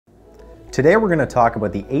Today we're going to talk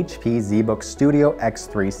about the HP ZBook Studio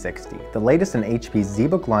x360, the latest in HP's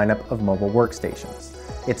ZBook lineup of mobile workstations.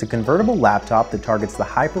 It's a convertible laptop that targets the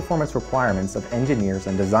high-performance requirements of engineers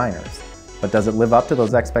and designers. But does it live up to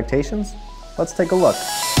those expectations? Let's take a look.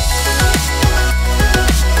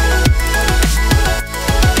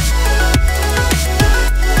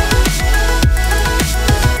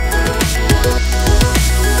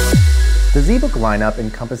 The ZBook lineup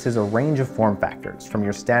encompasses a range of form factors, from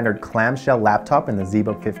your standard clamshell laptop in the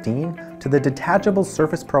ZBook 15 to the detachable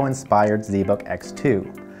Surface Pro-inspired ZBook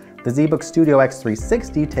X2. The ZBook Studio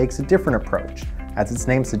x360 takes a different approach. As its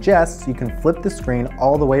name suggests, you can flip the screen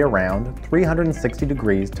all the way around 360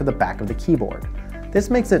 degrees to the back of the keyboard. This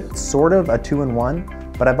makes it sort of a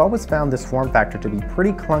two-in-one, but I've always found this form factor to be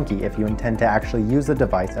pretty clunky if you intend to actually use the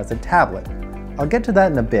device as a tablet. I'll get to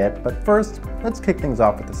that in a bit, but first, let's kick things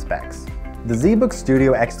off with the specs. The ZBook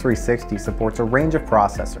Studio x360 supports a range of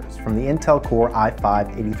processors, from the Intel Core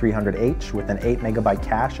i5-8300H with an 8MB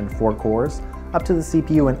cache and 4 cores, up to the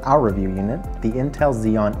CPU in our review unit, the Intel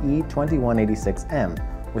Xeon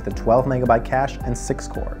E2186M with a 12MB cache and 6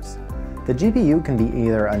 cores. The GPU can be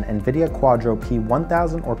either an NVIDIA Quadro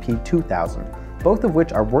P1000 or P2000, both of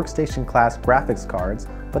which are workstation-class graphics cards,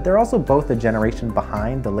 but they're also both a generation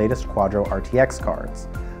behind the latest Quadro RTX cards.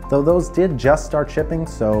 Though those did just start shipping,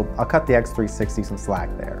 so I'll cut the x360 some slack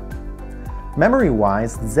there.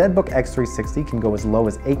 Memory-wise, the ZBook x360 can go as low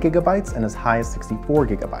as 8GB and as high as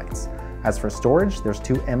 64GB. As for storage, there's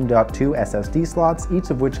two M.2 SSD slots, each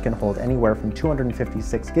of which can hold anywhere from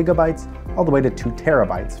 256GB all the way to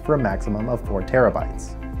 2TB for a maximum of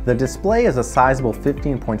 4TB. The display is a sizable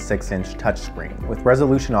 15.6-inch touchscreen, with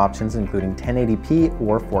resolution options including 1080p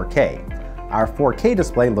or 4K. Our 4K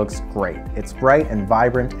display looks great. It's bright and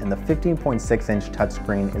vibrant, and the 15.6-inch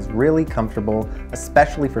touchscreen is really comfortable,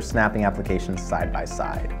 especially for snapping applications side by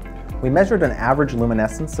side. We measured an average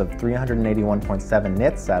luminescence of 381.7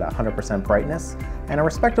 nits at 100% brightness, and a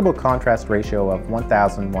respectable contrast ratio of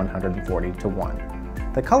 1140 to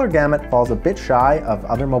 1. The color gamut falls a bit shy of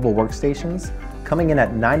other mobile workstations, coming in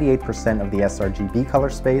at 98% of the sRGB color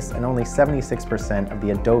space and only 76% of the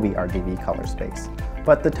Adobe RGB color space.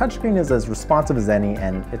 But the touchscreen is as responsive as any,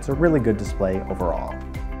 and it's a really good display overall.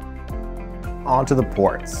 On to the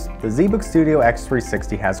ports. The ZBook Studio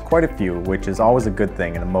x360 has quite a few, which is always a good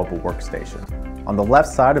thing in a mobile workstation. On the left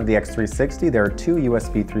side of the x360, there are two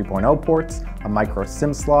USB 3.0 ports, a micro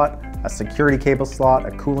SIM slot, a security cable slot,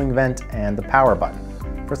 a cooling vent, and the power button.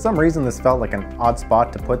 For some reason, this felt like an odd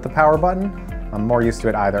spot to put the power button. I'm more used to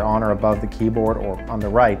it either on or above the keyboard or on the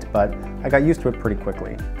right, but I got used to it pretty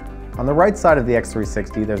quickly. On the right side of the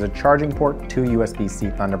x360, there's a charging port, two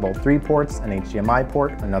USB-C Thunderbolt 3 ports, an HDMI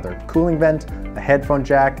port, another cooling vent, a headphone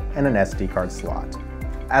jack, and an SD card slot.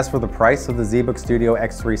 As for the price of the ZBook Studio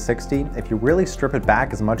x360, if you really strip it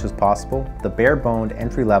back as much as possible, the bare-boned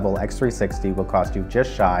entry-level x360 will cost you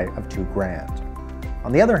just shy of $2,000.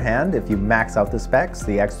 On the other hand, if you max out the specs,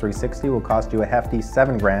 the x360 will cost you a hefty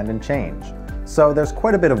 $7,000 and change. So there's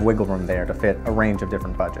quite a bit of wiggle room there to fit a range of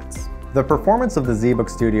different budgets. The performance of the ZBook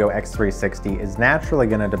Studio x360 is naturally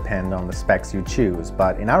going to depend on the specs you choose,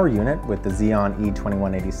 but in our unit, with the Xeon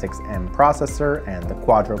E2186M processor and the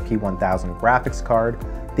Quadro P1000 graphics card,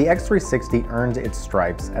 the x360 earned its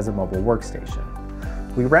stripes as a mobile workstation.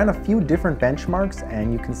 We ran a few different benchmarks,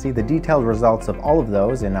 and you can see the detailed results of all of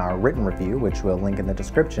those in our written review, which we'll link in the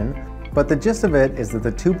description. But the gist of it is that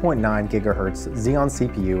the 2.9 GHz Xeon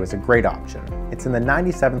CPU is a great option. It's in the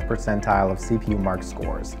 97th percentile of CPU Mark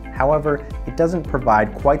scores. However, it doesn't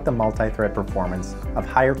provide quite the multi-thread performance of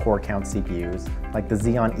higher core count CPUs like the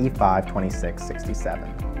Xeon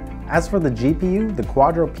E5-2667. As for the GPU, the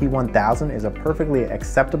Quadro P1000 is a perfectly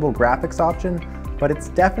acceptable graphics option, but it's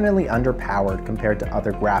definitely underpowered compared to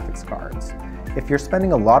other graphics cards. If you're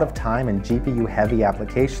spending a lot of time in GPU-heavy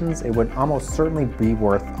applications, it would almost certainly be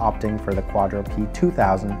worth opting for the Quadro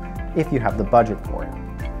P2000 if you have the budget for it.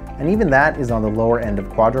 And even that is on the lower end of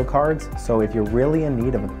Quadro cards, so if you're really in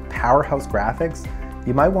need of powerhouse graphics,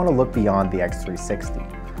 you might want to look beyond the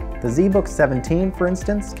x360. The ZBook 17, for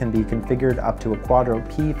instance, can be configured up to a Quadro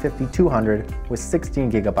P5200 with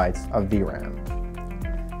 16GB of VRAM.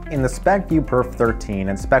 In the SpecView Perf 13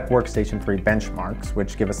 and Spec Workstation 3 benchmarks,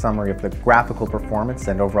 which give a summary of the graphical performance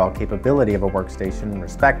and overall capability of a workstation,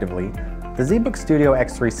 respectively, the ZBook Studio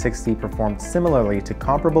x360 performed similarly to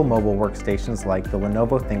comparable mobile workstations like the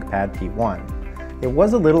Lenovo ThinkPad P1. It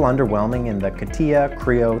was a little underwhelming in the CATIA,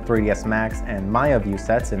 Creo, 3ds Max, and Maya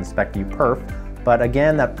viewsets in SpecView Perf, but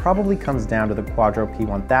again, that probably comes down to the Quadro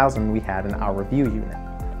P1000 we had in our review unit.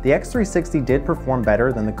 The x360 did perform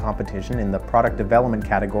better than the competition in the product development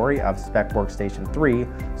category of Spec Workstation 3,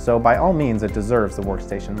 so by all means it deserves the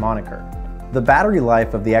workstation moniker. The battery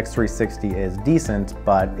life of the x360 is decent,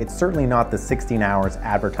 but it's certainly not the 16 hours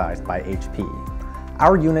advertised by HP.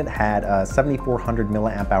 Our unit had a 7400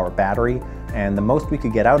 mAh battery, and the most we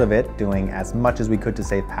could get out of it, doing as much as we could to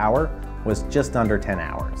save power, was just under 10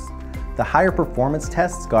 hours. The higher performance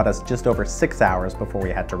tests got us just over 6 hours before we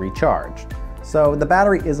had to recharge. So the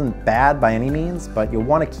battery isn't bad by any means, but you'll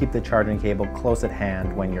want to keep the charging cable close at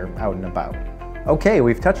hand when you're out and about. Okay,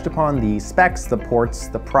 we've touched upon the specs, the ports,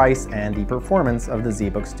 the price, and the performance of the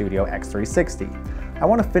ZBook Studio x360. I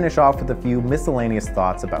want to finish off with a few miscellaneous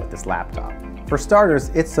thoughts about this laptop. For starters,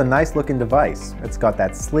 it's a nice looking device. It's got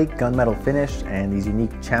that sleek gunmetal finish and these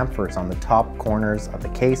unique chamfers on the top corners of the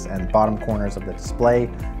case and bottom corners of the display,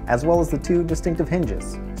 as well as the two distinctive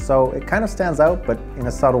hinges. So it kind of stands out, but in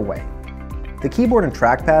a subtle way. The keyboard and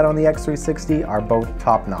trackpad on the x360 are both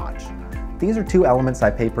top-notch. These are two elements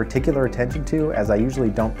I pay particular attention to, as I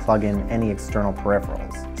usually don't plug in any external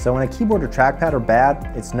peripherals. So when a keyboard or trackpad are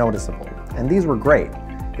bad, it's noticeable, and these were great.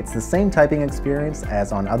 It's the same typing experience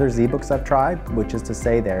as on other ZBooks I've tried, which is to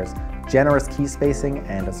say there's generous key spacing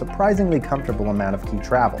and a surprisingly comfortable amount of key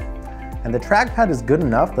travel. And the trackpad is good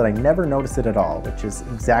enough that I never notice it at all, which is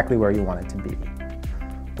exactly where you want it to be.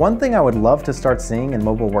 One thing I would love to start seeing in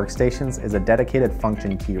mobile workstations is a dedicated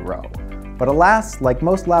function key row. But alas, like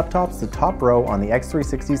most laptops, the top row on the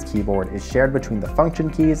x360's keyboard is shared between the function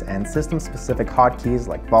keys and system-specific hotkeys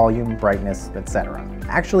like volume, brightness, etc.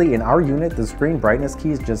 Actually, in our unit, the screen brightness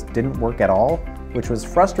keys just didn't work at all, which was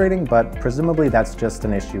frustrating, but presumably that's just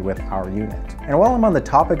an issue with our unit. And while I'm on the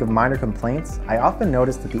topic of minor complaints, I often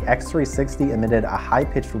noticed that the x360 emitted a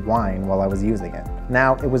high-pitched whine while I was using it.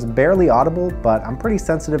 Now, it was barely audible, but I'm pretty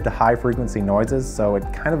sensitive to high-frequency noises, so it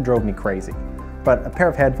kind of drove me crazy. But a pair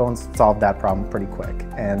of headphones solved that problem pretty quick.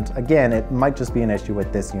 And again, it might just be an issue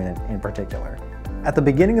with this unit in particular. At the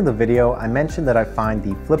beginning of the video, I mentioned that I find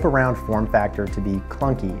the flip-around form factor to be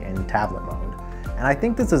clunky in tablet mode. And I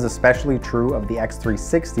think this is especially true of the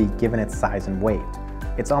x360 given its size and weight.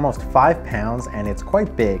 It's almost 5 pounds and it's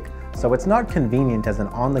quite big, so it's not convenient as an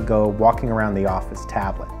on-the-go walking around the office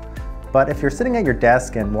tablet. But if you're sitting at your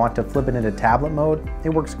desk and want to flip it into tablet mode, it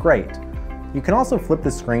works great. You can also flip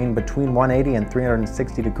the screen between 180 and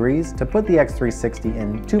 360 degrees to put the x360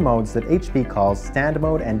 in two modes that HP calls stand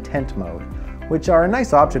mode and tent mode, which are a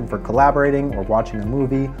nice option for collaborating or watching a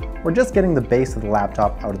movie or just getting the base of the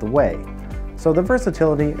laptop out of the way. So the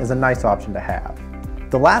versatility is a nice option to have.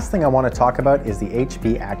 The last thing I want to talk about is the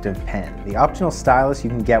HP Active Pen, the optional stylus you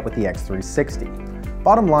can get with the x360.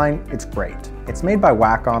 Bottom line, it's great. It's made by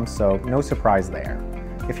Wacom, so no surprise there.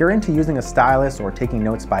 If you're into using a stylus or taking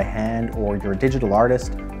notes by hand, or you're a digital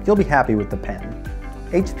artist, you'll be happy with the pen.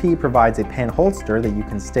 HP provides a pen holster that you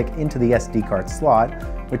can stick into the SD card slot,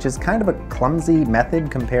 which is kind of a clumsy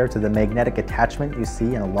method compared to the magnetic attachment you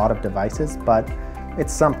see in a lot of devices, but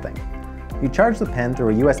it's something. You charge the pen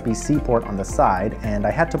through a USB-C port on the side, and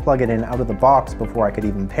I had to plug it in out of the box before I could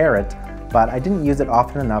even pair it, but I didn't use it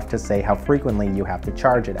often enough to say how frequently you have to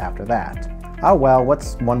charge it after that. Oh well,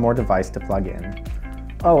 what's one more device to plug in?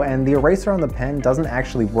 Oh, and the eraser on the pen doesn't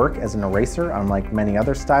actually work as an eraser, unlike many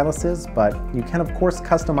other styluses, but you can of course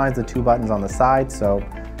customize the two buttons on the side, so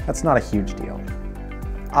that's not a huge deal.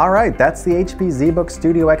 Alright, that's the HP ZBook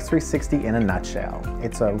Studio x360 in a nutshell.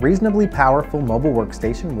 It's a reasonably powerful mobile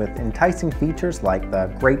workstation with enticing features like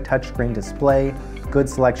the great touchscreen display, good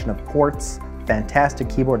selection of ports, fantastic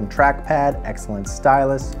keyboard and trackpad, excellent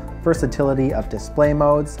stylus, versatility of display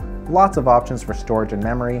modes, lots of options for storage and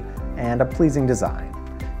memory, and a pleasing design.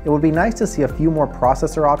 It would be nice to see a few more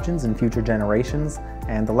processor options in future generations,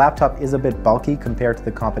 and the laptop is a bit bulky compared to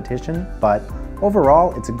the competition, but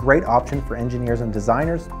overall it's a great option for engineers and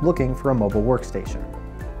designers looking for a mobile workstation.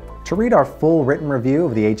 To read our full written review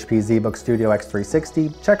of the HP ZBook Studio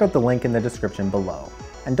x360, check out the link in the description below.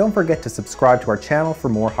 And don't forget to subscribe to our channel for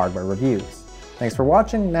more hardware reviews. Thanks for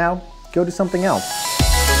watching, now go do something else.